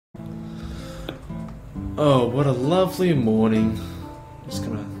Oh, what a lovely morning. Just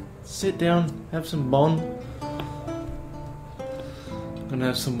gonna sit down, have some bon. Gonna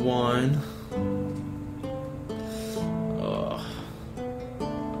have some wine.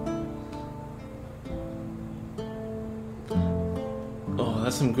 Oh,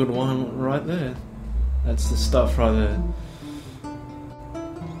 that's some good wine right there. That's the stuff right there.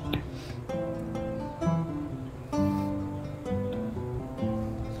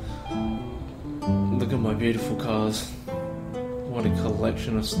 Look at my beautiful cars. What a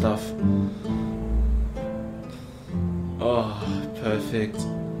collection of stuff. Oh, perfect.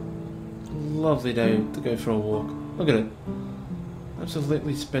 Lovely day to go for a walk. Look at it.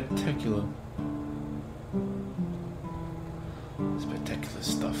 Absolutely spectacular. Spectacular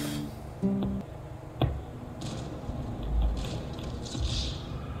stuff.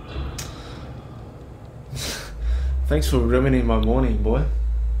 Thanks for ruining my morning, boy.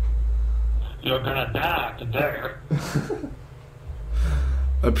 You're gonna die today.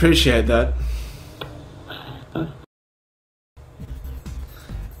 Appreciate that. Do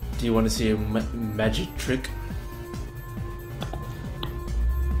you want to see a magic trick?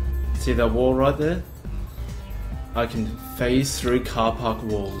 See that wall right there? I can phase through car park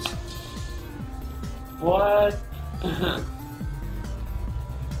walls. What?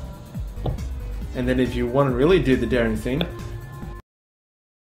 And then if you want to really do the daring thing,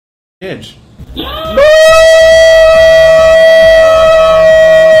 edge.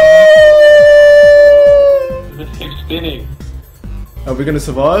 This keeps spinning. Are we gonna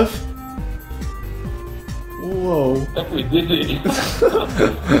survive? Whoa. That's me dizzy.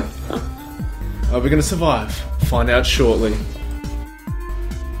 Are we gonna survive? Find out shortly.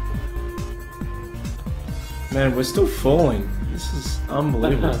 Man, we're still falling. This is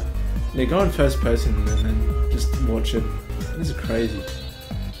unbelievable. Yeah, go in first person and then just watch it. This is crazy.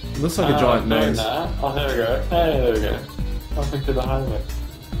 It looks like a giant nose. Oh, there we go. Hey, there we go. Something to the highway.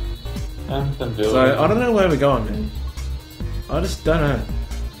 And some buildings. So, I don't know where we're going, man. I just don't know.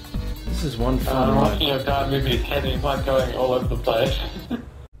 This is one fun I'm ride. watching a guy move his head and he's like going all over the place.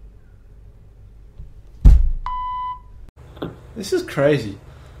 This is crazy.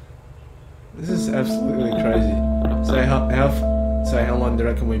 This is absolutely crazy. So how long do you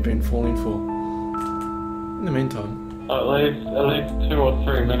reckon we've been falling for? In the meantime. At least 2 or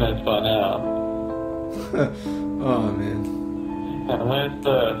 3 minutes by now. Oh man. And where's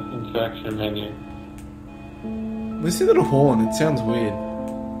the interaction menu? Listen to the horn, it sounds weird.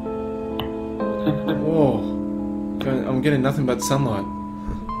 Whoa. I'm getting nothing but sunlight.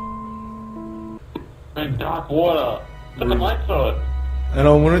 In dark water. Put the lights on. And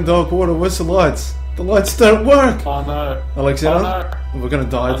I want in dark water, where's the lights? The lights don't work! Oh no. Alexander, Oh, no. we're gonna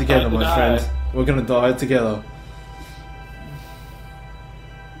die together, my friend. We're gonna die together.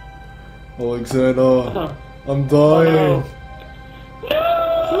 Alexander, I'm dying.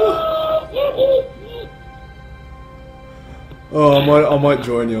 Oh, I might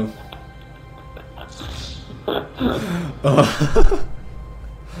join you. Oh,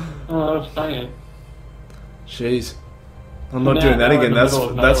 that's funny. Jeez. I'm not doing that again, that's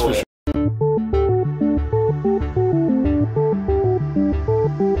for sure.